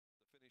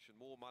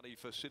More money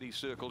for City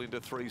Circle into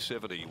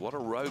 370. What a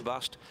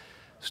robust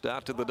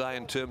start to the day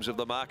in terms of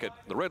the market.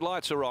 The red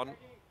lights are on.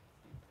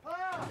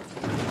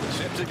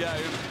 Set to go.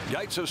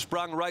 Gates have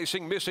sprung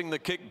racing, missing the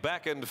kick,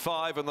 back and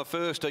 5 in the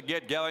first to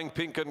get going.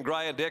 Pink and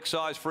Grey and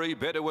Excise Free,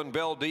 Bedouin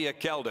Bell, Dia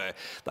Calder.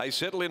 They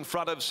settle in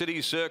front of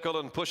City Circle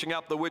and pushing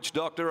up the Witch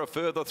Doctor. A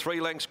further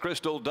 3 lengths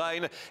Crystal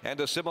Dane and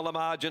a similar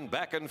margin.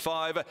 Back and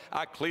 5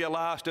 are clear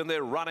last and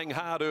they're running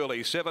hard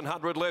early.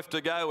 700 left to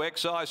go.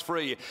 Excise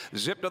Free.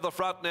 Zip to the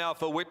front now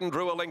for Witten.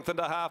 Drew a length and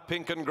a half.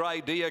 Pink and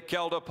Grey. Dia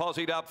Calder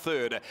posied up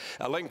third.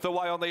 A length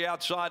away on the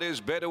outside is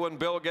Bedouin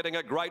Bell, getting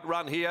a great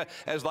run here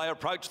as they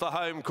approach the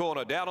home corner.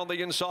 Down on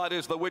the inside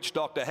is the Witch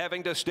Doctor,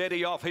 having to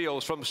steady off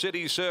heels from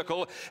City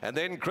Circle, and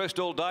then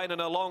Crystal Dane,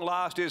 and a long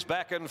last is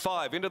Back and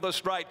 5 into the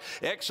straight.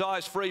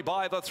 Excise Free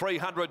by the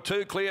 300,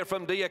 2 clear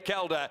from Dia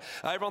Calder.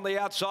 Over on the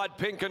outside,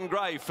 Pink and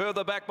Grey.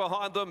 Further back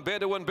behind them,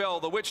 Bedouin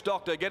Bell. The Witch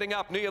Doctor getting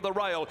up near the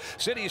rail.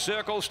 City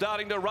Circle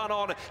starting to run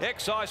on.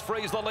 Excise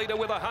Free's the leader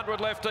with 100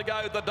 left to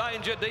go. The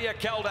danger, Dia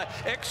Calder.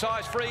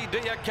 Excise Free,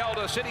 Dia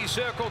Calder. City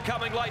Circle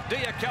coming late.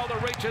 Dia Calder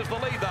reaches the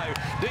lead though.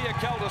 Dia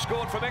Calder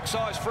scored from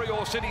Excise Free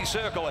or City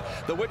Circle.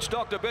 The Witch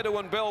Doctor,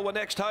 Bedouin Bell were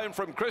next home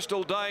from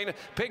Crystal Dane.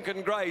 Pink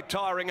and Grey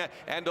tiring,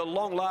 and a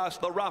long last,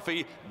 the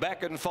roughie.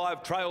 Back and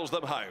 5 trails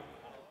them home.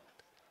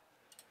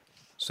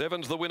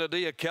 7's the winner,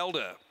 Dia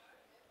Calder.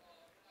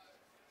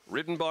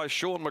 Ridden by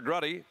Sean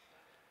McGruddy.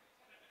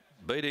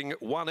 Beating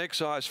 1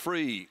 Excise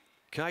Free,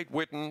 Kate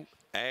Witten,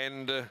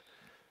 and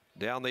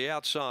down the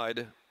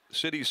outside,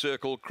 City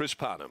Circle, Chris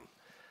Parnham.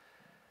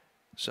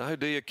 So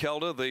Dia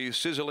Calder, the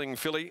sizzling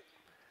filly,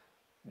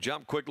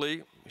 jumped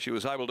quickly. She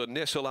was able to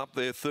nestle up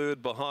there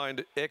third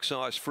behind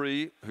Excise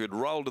Free, who had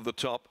rolled to the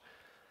top.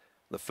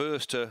 The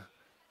first to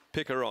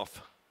pick her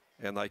off,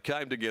 and they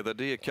came together.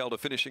 Dia Calder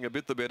finishing a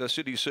bit the better.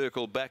 City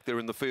Circle back there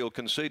in the field,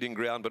 conceding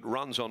ground, but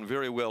runs on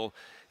very well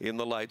in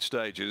the late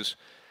stages.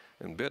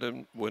 And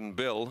Bedouin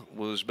Bell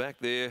was back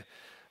there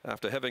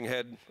after having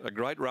had a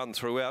great run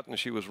throughout, and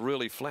she was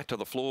really flat to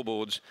the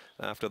floorboards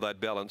after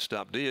they'd balanced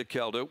up. Dia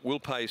Calder will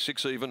pay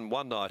 6 even,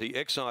 $1.90.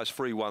 Excise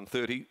Free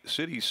 $1.30.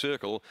 City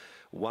Circle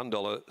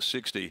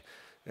 $1.60.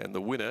 And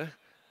the winner,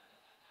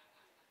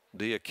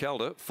 Dia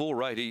Calder,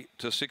 $4.80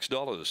 to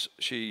 $6.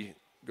 She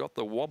got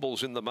the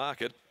wobbles in the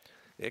market.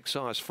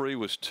 Excise Free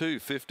was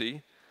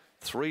 $2.50,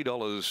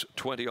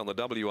 $3.20 on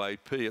the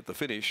WAP at the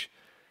finish.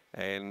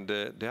 And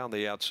down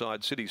the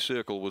outside, City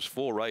Circle was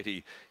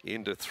 $4.80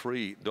 into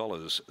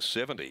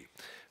 $3.70.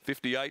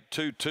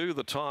 58.22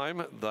 the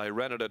time. They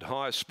ran it at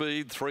high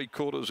speed.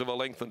 3/4 of a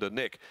length and a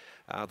neck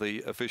are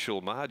the official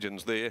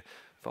margins there.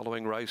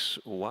 Following race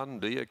 1,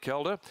 Dia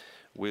Calder,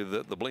 with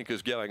the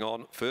blinkers going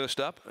on first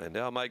up, and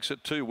now makes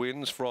it 2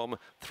 wins from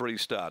 3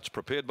 starts.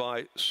 Prepared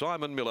by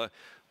Simon Miller.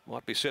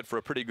 Might be set for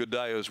a pretty good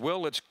day as well.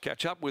 Let's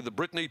catch up with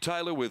Brittany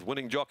Taylor with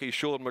winning jockey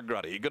Sean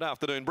McGruddy. Good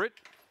afternoon, Britt.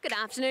 Good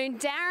afternoon,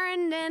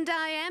 Darren, and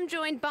I am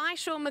joined by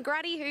Sean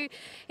McGruddy, who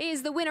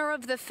is the winner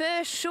of the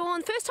first.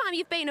 Sean, first time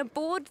you've been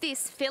aboard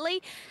this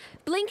filly.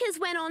 Blinkers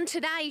went on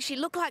today. She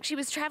looked like she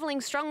was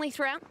travelling strongly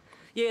throughout.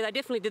 Yeah, they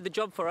definitely did the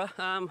job for her.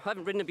 I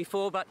haven't ridden it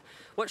before, but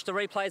watched the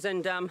replays,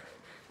 and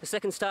the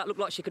second start looked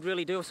like she could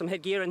really do with some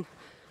headgear, and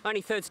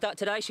only third start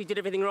today, she did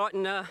everything right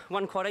and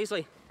won quite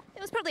easily.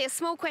 There was probably a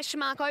small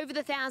question mark over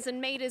the 1,000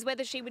 metres,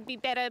 whether she would be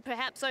better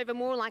perhaps over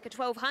more like a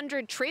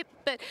 1,200 trip.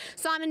 But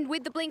Simon,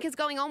 with the blinkers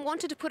going on,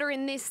 wanted to put her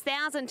in this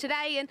 1,000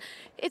 today, and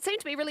it seemed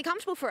to be really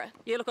comfortable for her.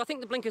 Yeah, look, I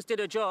think the blinkers did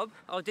their job,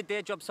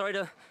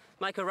 to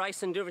make her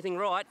race and do everything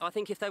right. I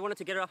think if they wanted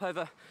to get her up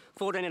over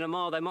 14 in a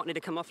mile, they might need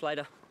to come off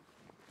later.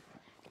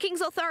 King's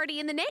Authority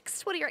in the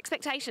next. What are your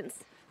expectations?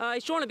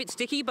 He's drawn a bit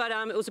sticky, but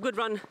it was a good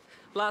run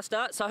last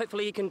start, so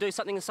hopefully he can do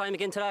something the same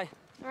again today.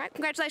 All right,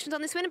 congratulations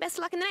on this win and best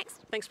of luck in the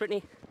next. Thanks,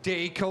 Brittany.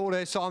 Dia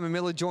Calder, Simon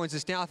Miller joins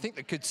us now. I think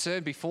the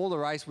concern before the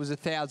race was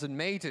 1,000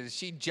 metres.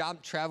 She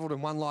jumped, travelled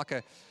and won like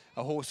a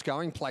horse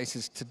going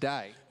places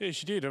today. Yeah,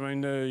 she did. I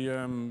mean,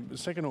 the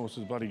second horse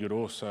is a bloody good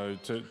horse, so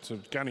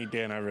to gunny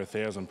down over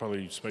 1,000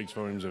 probably speaks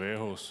volumes of our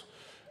horse.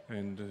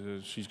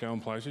 And she's going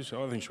places.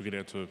 I think she'll get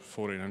out to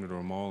 1,400 or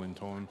a mile in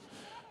time.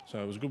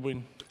 So it was a good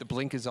win. The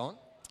blinkers on?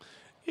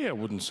 Yeah, I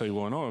wouldn't see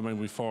why not. I mean,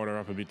 we fired her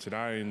up a bit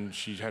today, and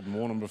she hadn't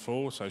worn them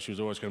before, so she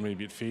was always going to be a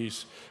bit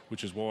fierce,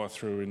 which is why I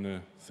threw her in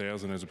the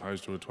 1,000 as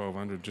opposed to a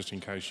 1,200, just in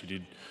case she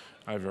did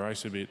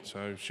over-race a bit.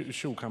 So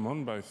she'll come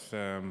on both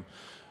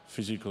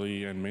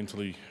physically and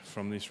mentally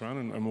from this run,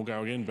 and we'll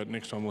go again, but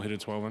next time we'll hit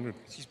a 1,200.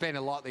 She's been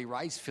a lightly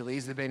raced filly.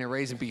 Has there been a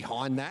reason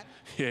behind that?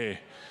 Yeah,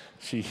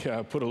 she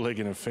put a leg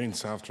in a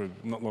fence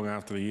not long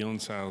after the yearling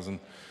sales, and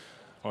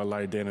I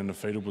laid down in the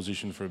fetal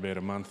position for about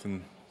a month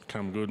and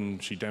come good,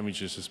 and she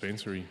damaged the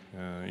suspensory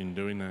in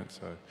doing that,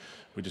 so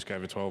we just gave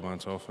her 12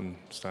 months off and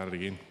started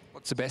again.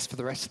 What's the best for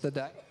the rest of the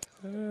day?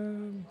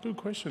 Good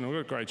question.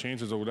 We've got great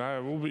chances all day.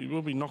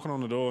 We'll be knocking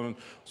on the door, and I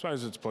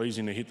suppose it's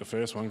pleasing to hit the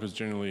first one because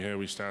generally how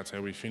we start's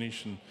how we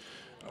finish, and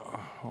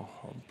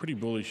I'm pretty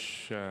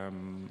bullish.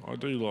 I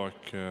do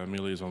like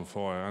Millie's on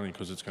fire only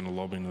because it's going to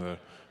lob into the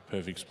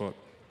perfect spot.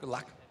 Good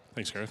luck.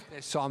 Thanks, Gareth.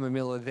 There's Simon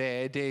Miller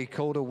there. Dee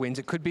Calder wins.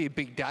 It could be a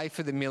big day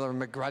for the Miller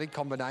and McGruddy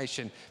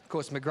combination. Of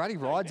course, McGruddy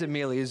rides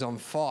Amelia's on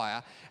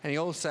fire, and he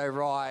also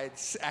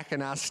rides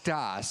Akinar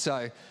Star.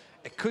 So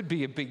it could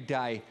be a big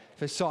day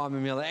for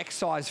Simon Miller.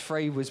 Excise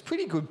Free was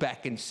pretty good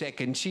back in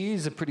second. She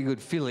is a pretty good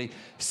filly.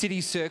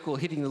 City Circle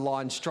hitting the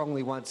line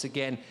strongly once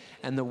again.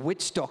 And the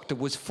Witch Doctor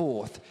was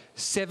fourth.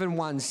 7,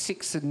 1,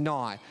 6 and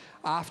 9.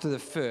 After the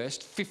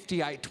first,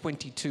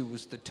 58.22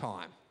 was the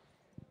time.